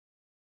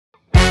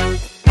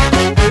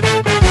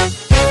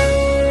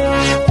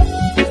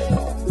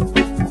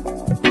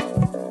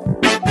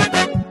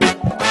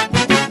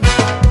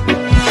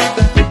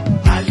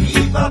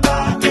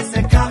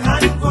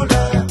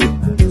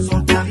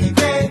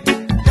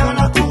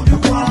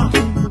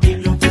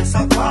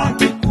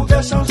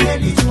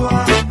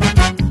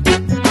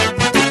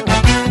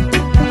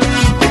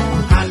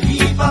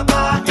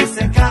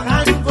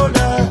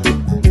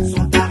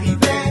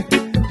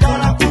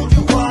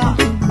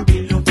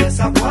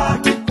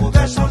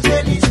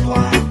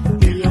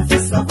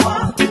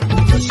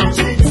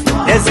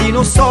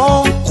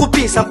sont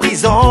croupis en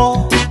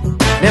prison.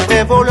 Les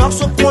vrais voleurs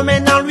se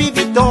promènent en Louis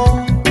Vuitton.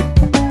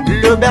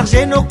 Le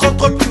berger ne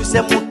contrôle plus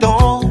ses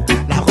moutons.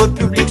 La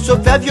République se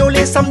fait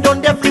violer, ça me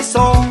donne des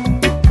frissons.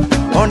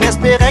 On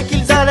espérait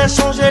qu'ils allaient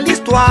changer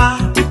l'histoire.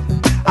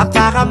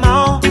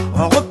 Apparemment,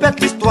 on répète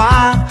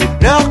l'histoire.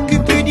 Leur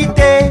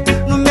cupidité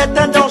nous met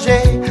en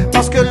danger,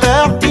 parce que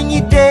leur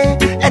dignité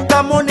est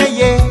à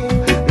monnayer.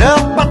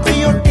 Leur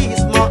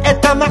patriotisme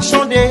est à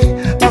marchander,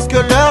 parce que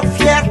leur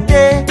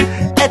fierté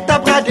est à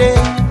brader.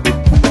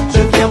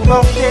 Je viens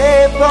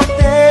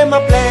porter ma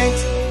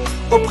plainte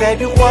auprès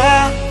du roi.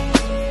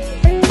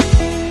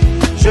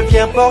 Je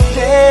viens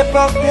porter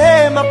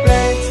ma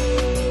plainte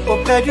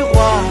auprès du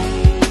roi.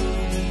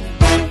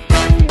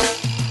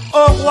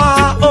 Au roi,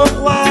 au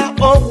roi,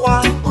 au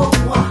roi,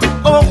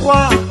 au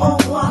roi, au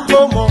roi,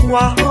 oh mon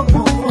roi.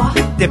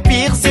 Tes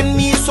pires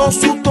ennemis sont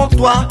sous ton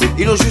toit.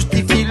 Ils ne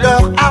justifient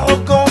leur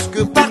arrogance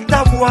que par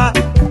ta voix.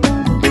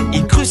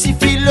 Ils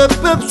crucifient le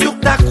peuple sur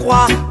ta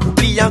croix,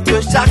 oubliant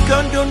que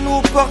chacun de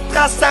nous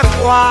portera sa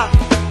croix.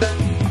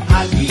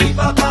 Ali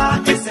Baba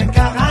et ses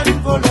 40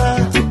 voleurs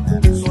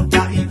sont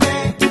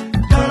arrivés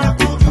dans la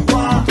cour du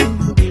roi.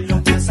 Ils lui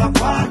ont fait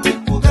savoir qu'ils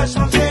pouvaient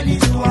changer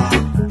l'histoire.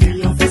 Ils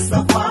lui ont fait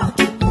savoir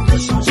qu'ils pouvaient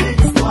changer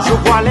l'histoire.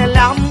 Je vois les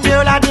larmes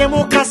de la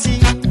démocratie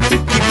qui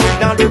coulent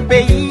dans le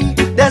pays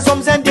des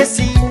hommes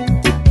indécis.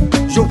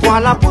 Je vois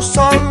la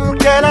boussole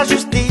qu'est la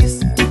justice,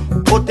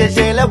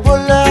 protéger les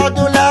voleurs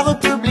de la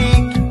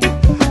République.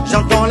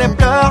 J'entends les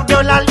pleurs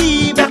de la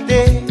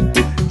liberté,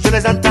 je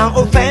les entends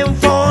au fin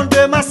fond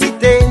de ma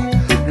cité.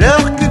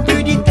 Leur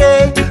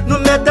cupidité nous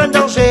met en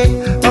danger,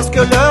 parce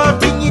que leur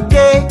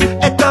dignité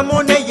est à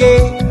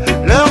monnayer.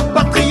 Leur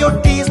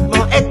patriotisme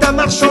est à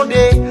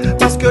marchander,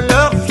 parce que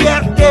leur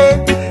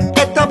fierté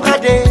est à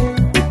brader.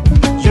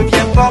 Je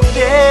viens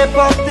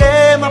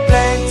porter ma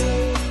plainte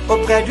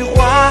auprès du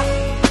roi.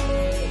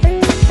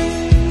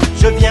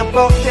 Je viens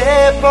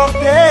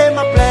porter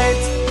ma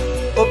plainte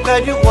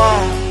auprès du roi.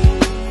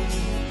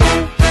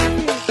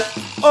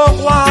 Au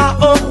roi,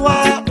 au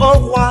roi, au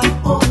roi,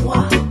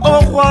 au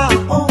roi,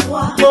 au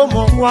roi, oh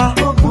mon roi.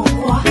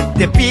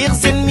 Tes pires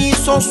ennemis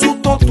sont sous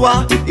ton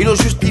toit. Ils ne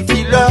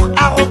justifient leur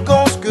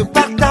arrogance que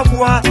par ta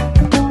voix.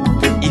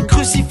 Ils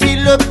crucifient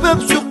le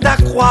peuple sur ta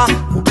croix,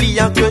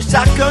 oubliant que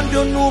chacun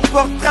de nous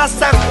portera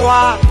sa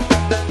croix.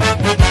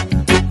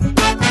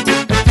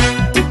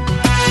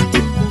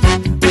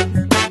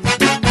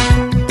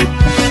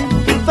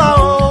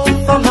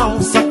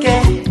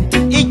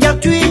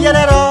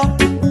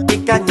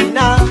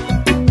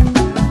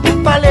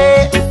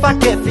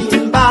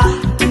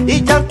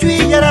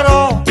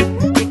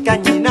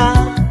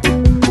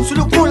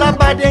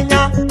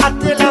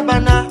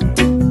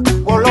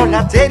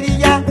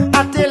 Teria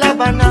ate la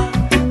bana,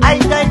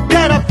 aida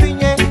itera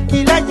finye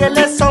kila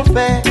yele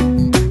sompe,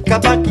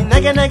 kabaki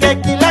nege nege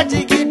kila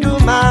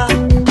jigiduma.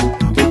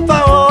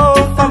 Fao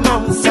fama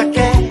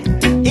musake,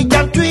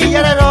 ikantui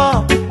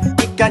yelero,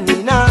 ikani